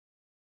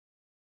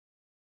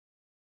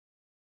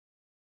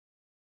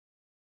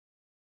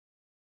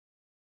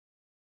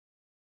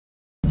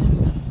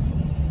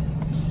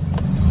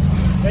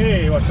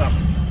what's up?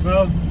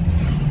 Well,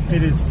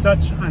 it is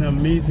such an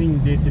amazing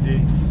day today.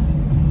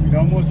 It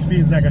almost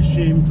feels like a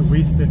shame to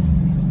waste it.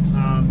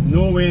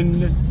 No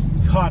wind,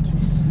 it's hot,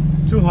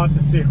 too hot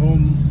to stay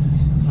home.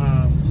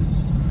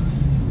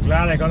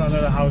 Glad I got out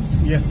of the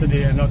house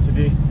yesterday and not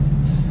today.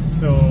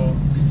 So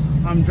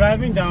I'm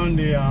driving down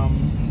the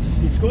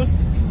East Coast.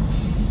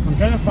 I'm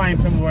trying to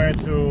find somewhere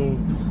to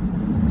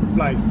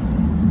fly.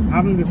 I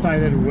haven't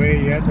decided where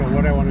yet or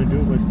what I want to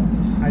do, but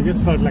I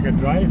just felt like a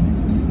drive.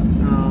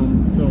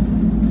 So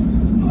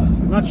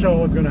I'm not sure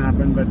what's going to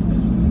happen, but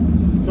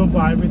so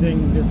far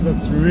everything just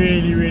looks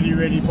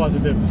really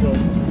positive. So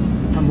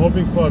I'm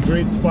hoping for a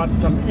great spot,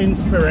 some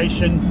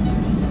inspiration,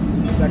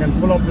 so I can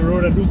pull off the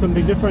road and do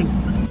something different.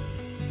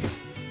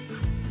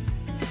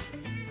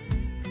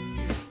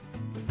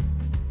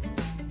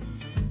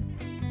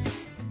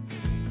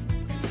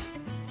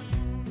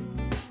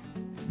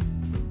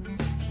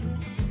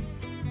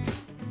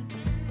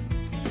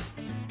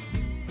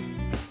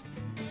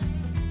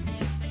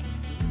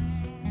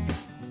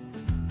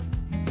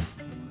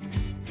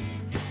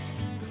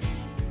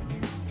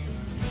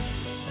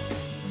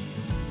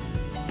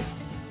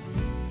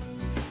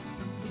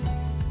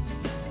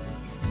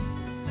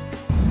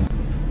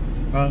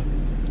 Well,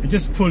 I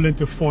just pulled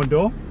into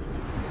Fondo.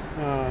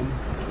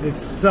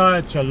 It's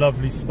such a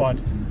lovely spot.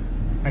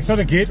 I saw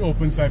the gate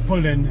open, so I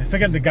pulled in. I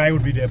figured the guy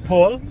would be there.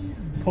 Paul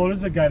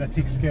is the guy that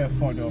takes care of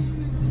Fondo.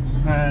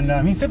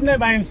 And he's sitting there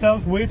by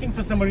himself, waiting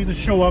for somebody to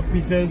show up, he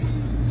says,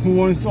 who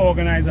wants to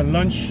organize a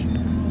lunch.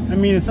 I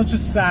mean, it's such a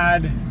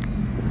sad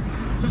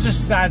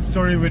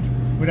story with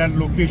that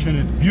location.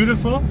 It's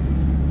beautiful.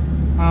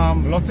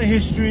 Lots of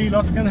history,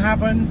 lots can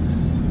happen,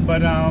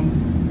 but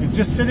it's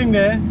just sitting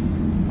there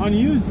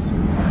unused,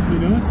 you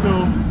know. So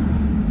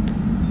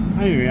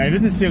anyway, I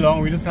didn't stay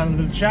long. We just had a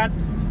little chat.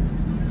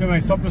 So I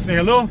stopped to say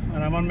hello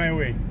and I'm on my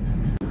way.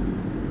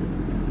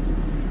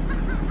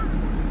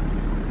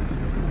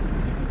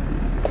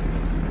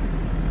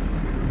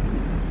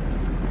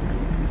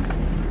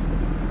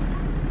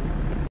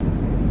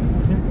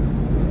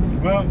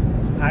 Well,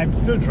 I'm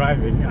still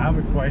driving. I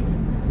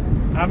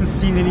haven't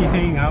seen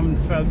anything. I haven't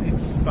felt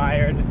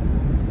inspired.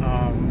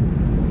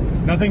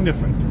 Nothing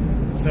different.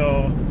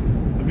 So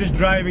I'm just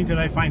driving till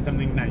I find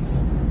something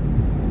nice.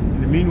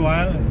 In the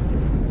meanwhile,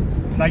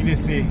 it's like they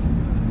say,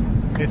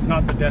 it's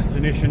not the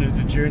destination, it's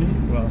the journey.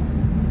 Well,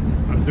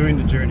 I'm doing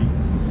the journey.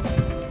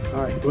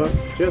 Alright, well,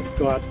 just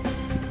got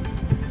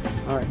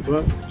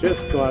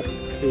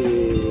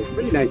a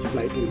pretty nice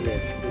flight in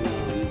here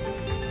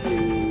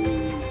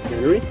in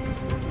January,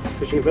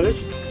 fishing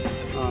village.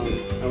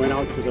 I went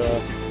out to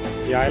the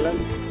island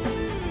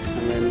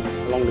and then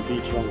along the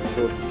beach, along the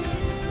coast.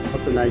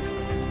 Lots of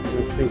nice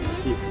things to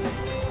see.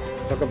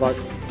 Talk about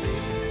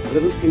a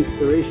little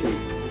inspiration.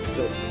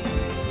 So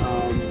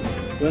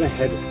I'm gonna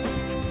head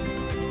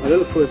a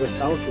little further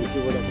south and see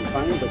what I can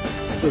find, but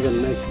this was a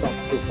nice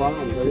stop so far.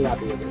 I'm very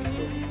happy with it.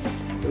 So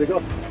here we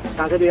go.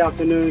 Saturday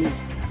afternoon.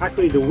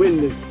 Actually the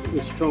wind is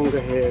stronger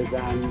here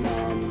than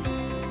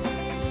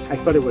I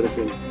thought it would have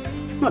been.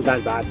 Not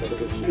that bad, but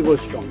it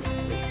was strong.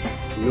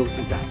 So note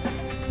that.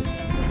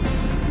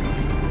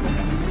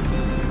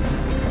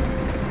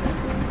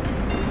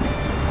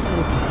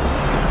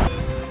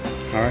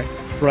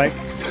 Alright,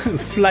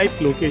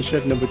 flight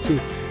location number 2.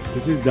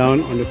 This is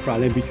down on the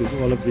Praslin Beach with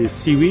all of the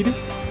seaweed.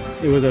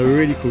 It was a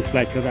really cool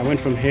flight because I went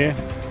from here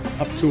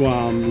up to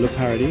Le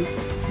Paradis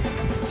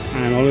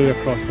and all the way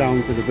across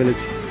down to the village.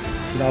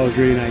 So that was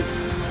really nice.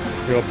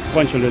 There were a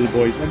bunch of little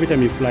boys. Every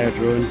time you fly a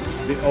drone,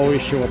 they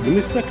always show up.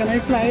 Mister, can I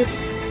fly it?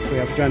 So you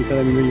have to try and tell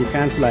them you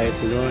can't fly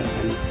it, you know,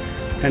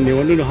 and they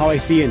want to know how I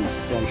see in.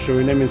 So I'm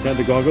showing them inside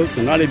the goggles.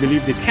 So now they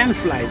believe they can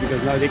fly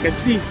because now they can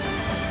see.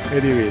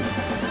 Anyway,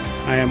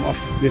 I am off.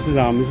 This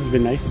has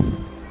been nice.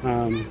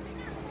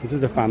 This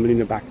is the family in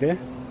the back there,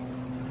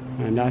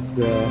 and that's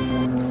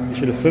I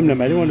should have filmed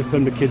them. I didn't want to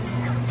film the kids.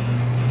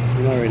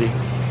 So not really.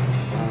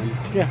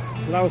 Yeah,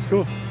 so that was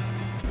cool.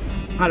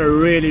 Had a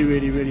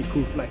really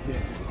cool flight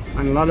there,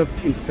 and a lot of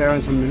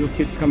interference from little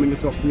kids coming to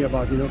talk to me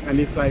about, you know, can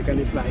they fly?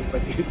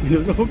 But you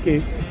know,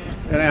 okay.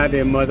 And I had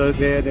their mothers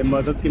there. Their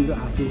mothers came to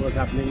ask me what was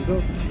happening. So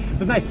it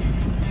was nice.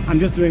 I'm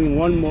just doing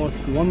one more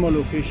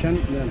location,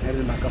 and then I'm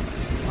heading back up.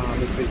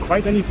 It's been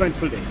quite an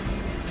eventful day.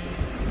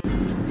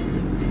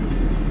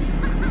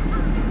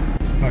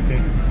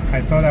 Okay,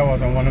 I thought I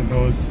was on one of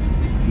those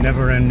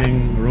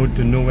never-ending road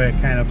to nowhere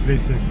kind of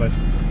places, but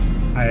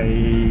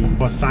I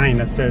saw a sign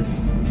that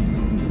says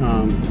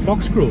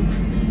Foxgrove.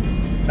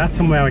 That's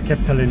somewhere I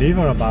kept telling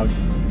Eva about,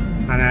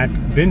 and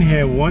I'd been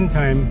here one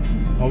time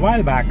a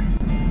while back.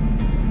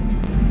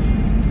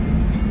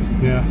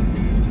 Yeah,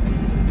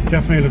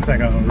 definitely looks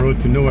like a road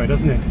to nowhere,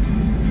 doesn't it?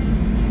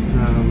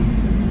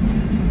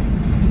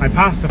 I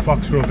passed the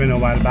Foxgrove in a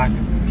while back.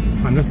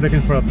 I'm just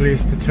looking for a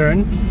place to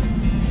turn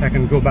so I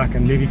can go back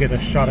and maybe get a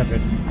shot of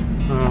it.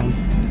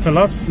 It's a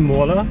lot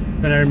smaller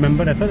than I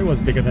remembered. I thought it was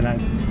bigger than that,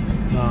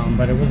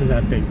 but it wasn't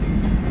that big.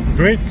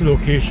 Great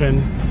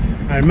location.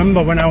 I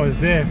remember when I was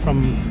there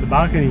from the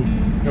balcony,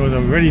 there was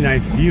a really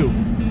nice view,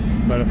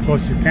 but of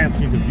course you can't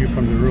see the view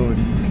from the road.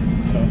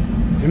 So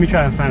Let me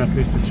try and find a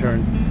place to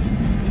turn.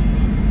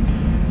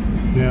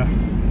 Yeah,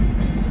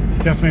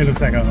 definitely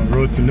looks like a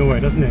road to nowhere,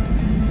 doesn't it?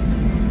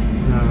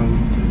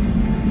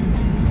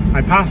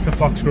 I passed the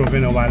Foxgrove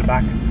Inn a while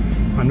back.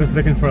 I'm just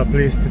looking for a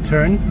place to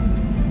turn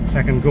so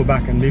I can go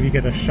back and maybe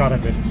get a shot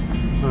of it.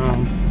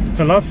 It's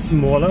a lot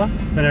smaller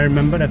than I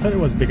remembered. I thought it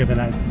was bigger than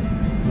that,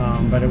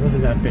 but it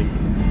wasn't that big.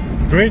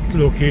 Great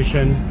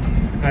location.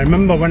 I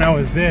remember when I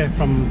was there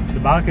from the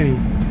balcony,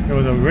 it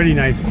was a really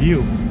nice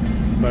view,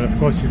 but of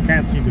course you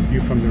can't see the view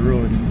from the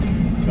road.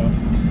 So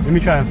let me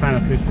try and find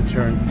a place to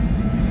turn.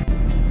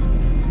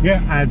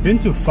 Yeah, I had been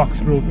to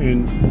Foxgrove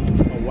Inn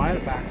a while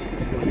back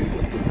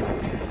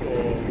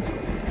for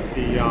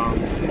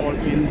the small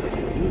inns of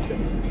St. Lucia.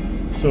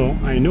 So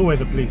I know where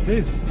the place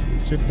is.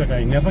 It's just that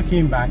I never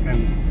came back,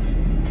 and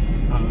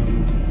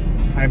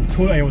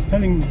I was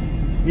telling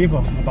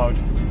Ava about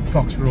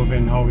Foxgrove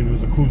Inn, how it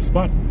was a cool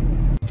spot.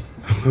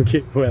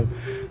 Okay, well,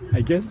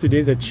 I guess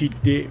today's a cheat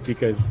day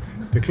because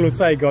the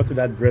closer I got to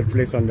that bread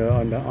place on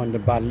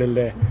the Bad Little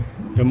there,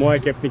 the more I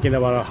kept thinking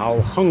about how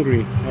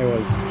hungry I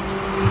was.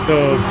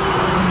 So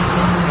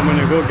I'm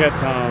gonna go get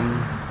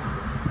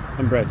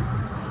some bread.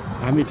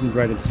 I haven't eaten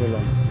bread in so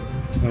long.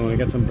 I'm gonna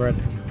get some bread.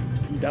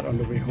 Eat that on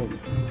the way home.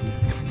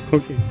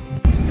 Okay.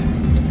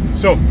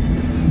 So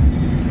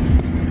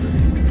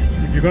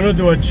if you're gonna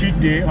do a cheat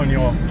day on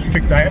your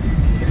strict diet,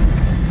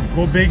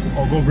 go big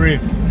or go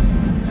brave.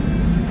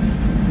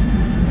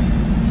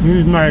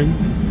 Here's my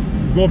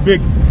go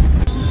big.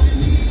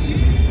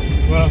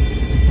 Well,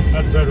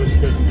 that bread was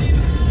good.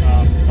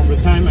 From the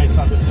time I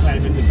started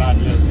climbing the Bad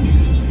Little,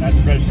 that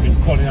bread had been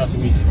calling out to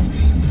me.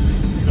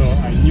 So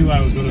I knew I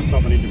was going to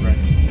stop and eat the bread.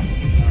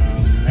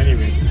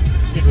 Anyway,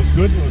 it was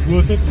good, it was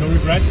worth it, no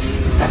regrets.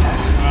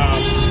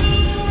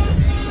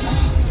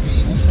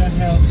 What the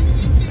hell?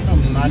 I'm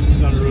mad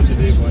on the road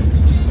today, boy.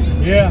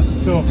 Yeah,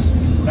 so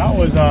that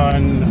was a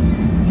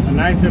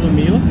nice little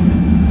meal.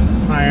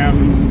 I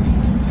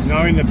am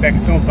now in the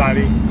Bexon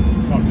Valley.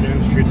 Oh,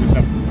 getting straight this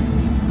up.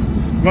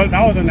 Well,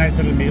 that was a nice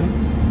little meal.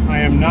 I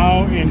am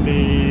now in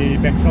the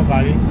Bexon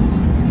Valley,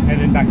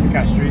 heading back to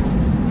Castries.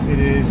 It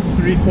is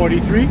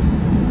 3:43,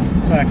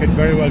 so I could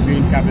very well be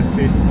in Cabot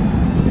State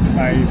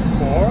by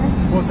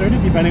 4:30,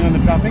 depending on the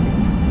traffic.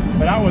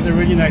 But that was a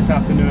really nice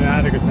afternoon. I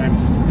had a good time.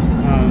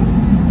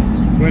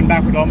 Going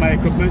back with all my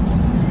equipment,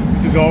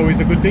 which is always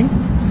a good thing.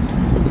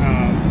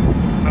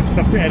 I have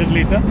stuff to edit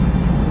later.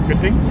 Good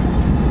thing.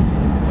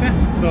 Yeah,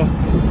 so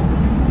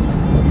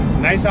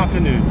nice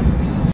afternoon.